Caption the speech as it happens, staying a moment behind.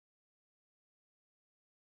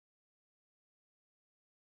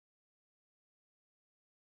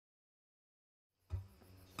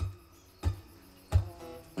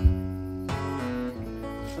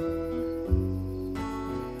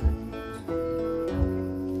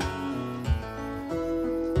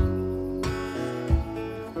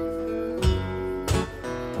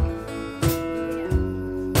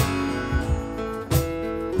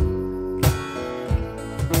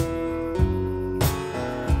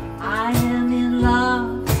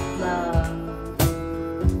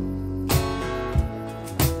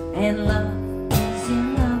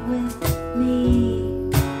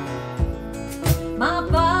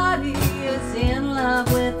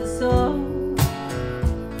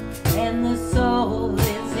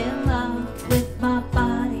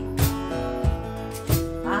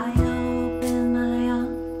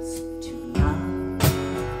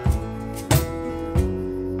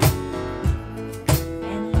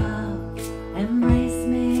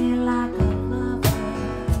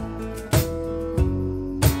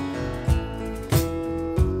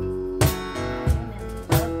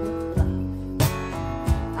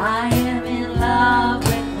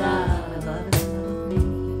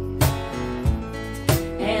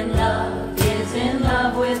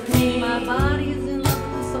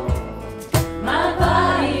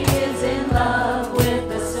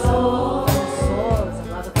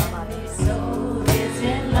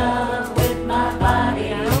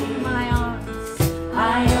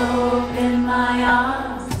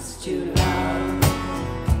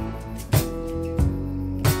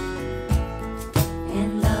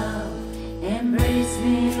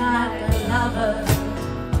lover.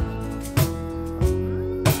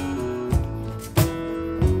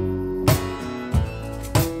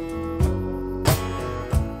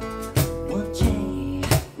 Well, Jay,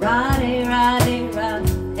 Radhe, Radhe,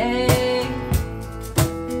 Radhe.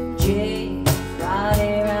 Jay,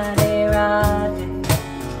 Radhe, Radhe, Radhe.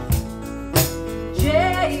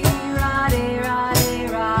 Jay, Radhe, Radhe,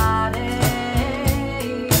 Radhe.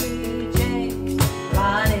 Jay,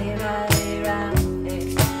 Radhe, Radhe, Radhe.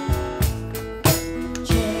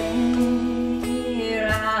 Jay,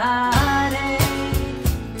 Radhe.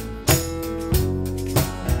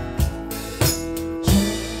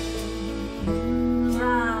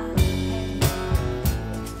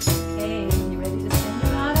 Okay, you ready to sing,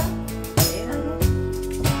 Radha? Okay, Radha.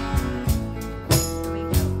 Here we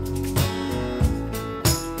go.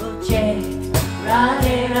 Well, Jay,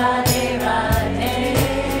 Radhe, Radhe, Radhe.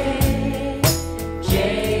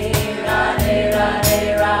 Jay, Radhe, Radhe,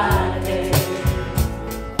 Radhe.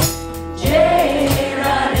 Jay,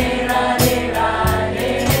 Radhe, Radhe, Radhe.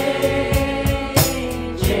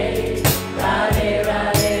 Jay, Radhe,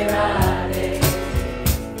 Radhe, Radhe.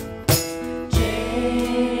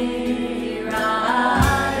 Jay,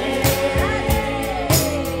 Radhe.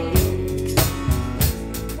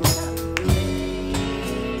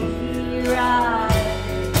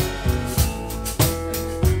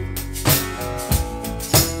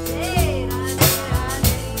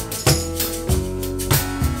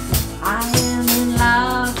 I am in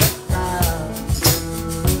love with love,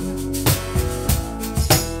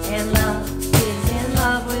 and love is in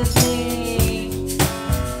love with me.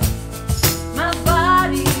 My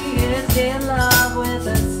body is in love with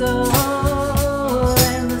the soul,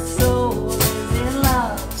 and the soul is in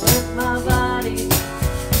love with my body.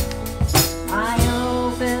 I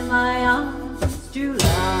open my arms to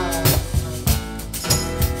love,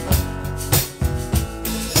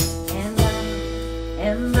 and love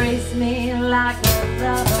embrace me like a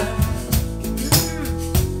lover.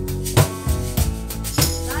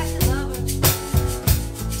 Like a lover.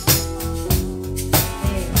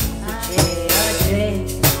 Hey, Jay,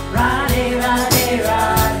 Radhe, Radhe,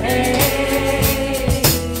 Radhe.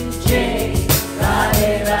 Jay, Radhe,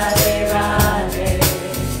 Radhe, Radhe.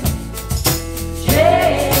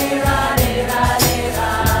 Jay, Radhe, Radhe,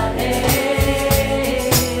 Radhe.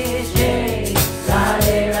 Jay,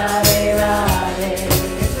 Radhe, Radhe, Radhe.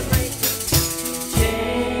 Jay,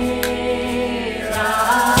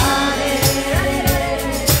 Radhe.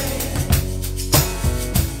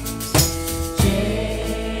 Jay,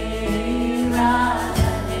 Radhe.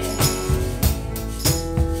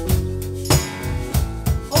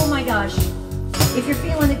 Oh my gosh. If you're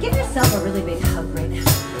feeling it, give yourself a really big hug right now.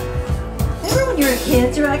 Remember when you were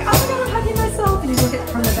kids, you were like, oh my God, I'm hugging myself, and you look at it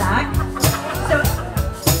from the back? So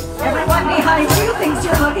everyone behind you thinks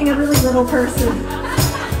you're hugging a really little person.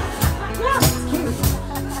 Yeah, it's cute.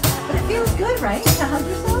 But it feels good, right, to hug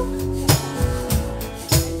yourself?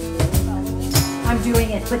 I'm doing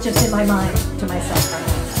it, but just in my mind, to myself right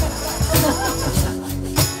now.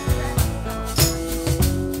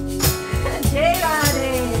 Jay,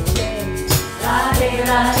 Radhe, Jay. Radhe,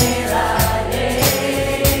 Radhe, Radhe.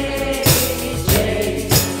 Jay,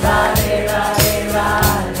 Radhe, Radhe,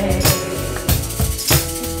 Radhe.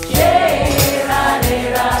 Jay, Radhe,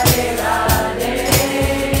 Radhe, Radhe.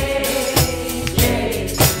 Jay,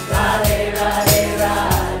 Radhe, Radhe,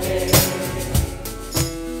 Radhe.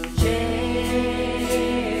 Jay,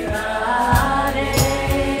 Radhe.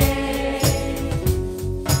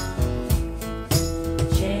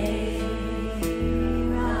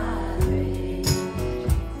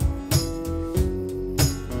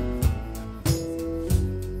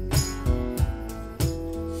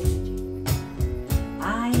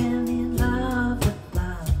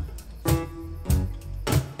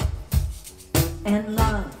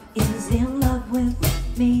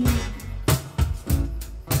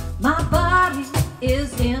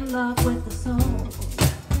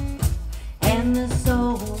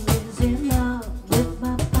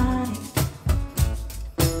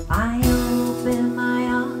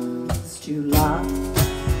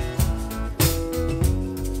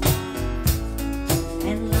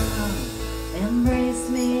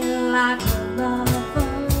 like a lover,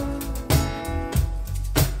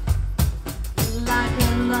 like a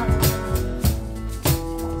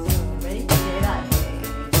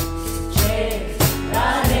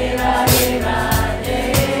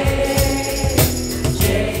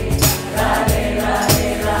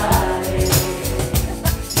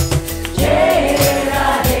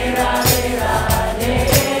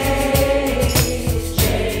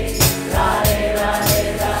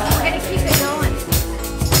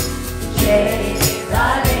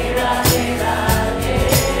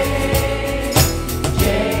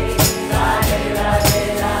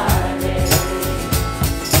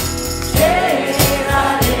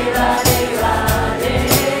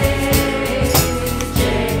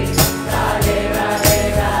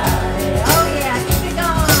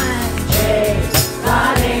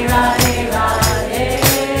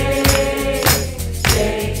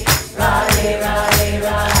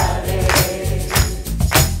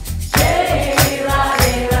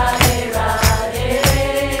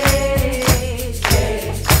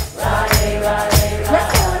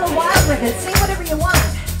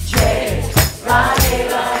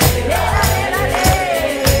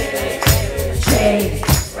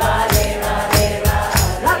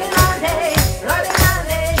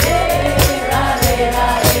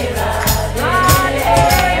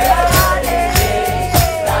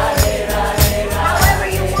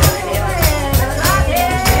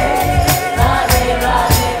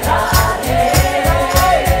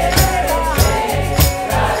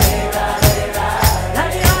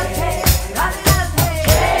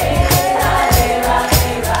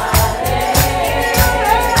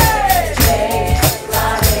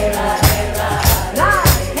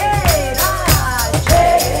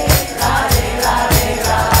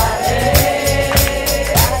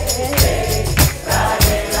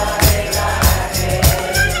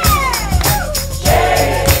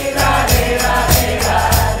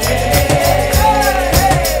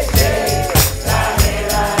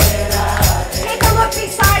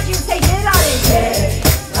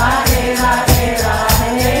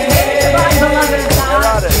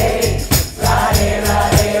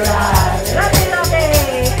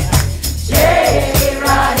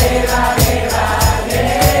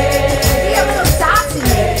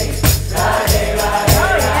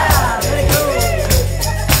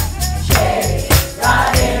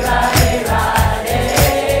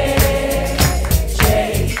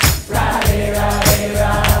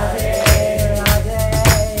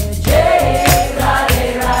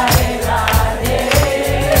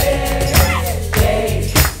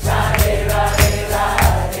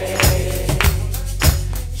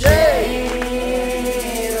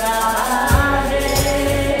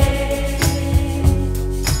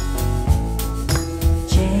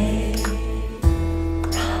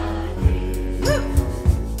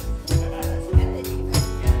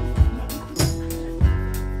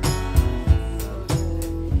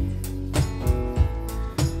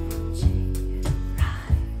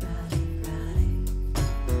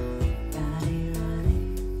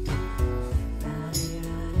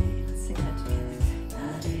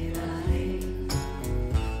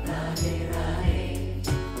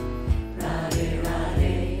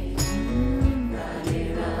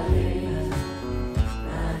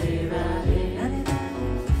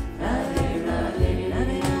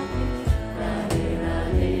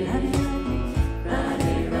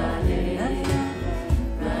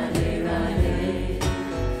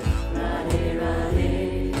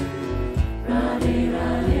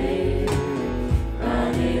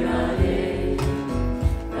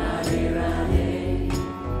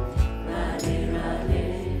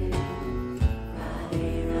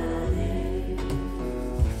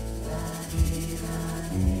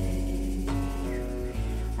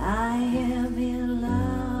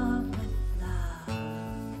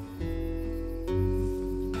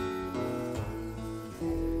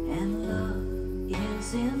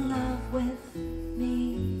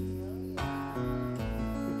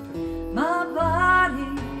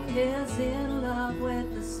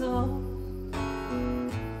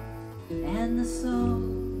the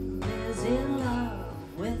soul is in love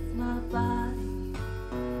with my body,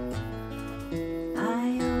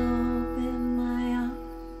 I open my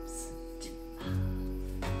arms to love.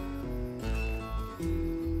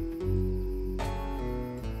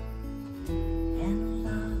 And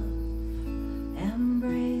love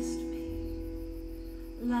embraced me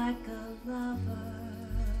like a lover.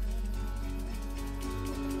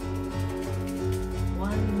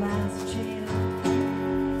 One last cheer.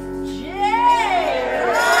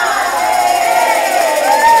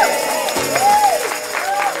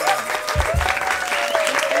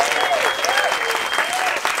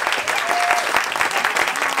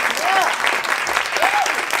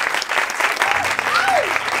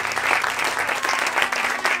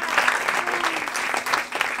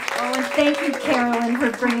 Oh, and thank you, Carolyn,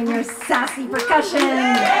 for bringing your sassy percussion.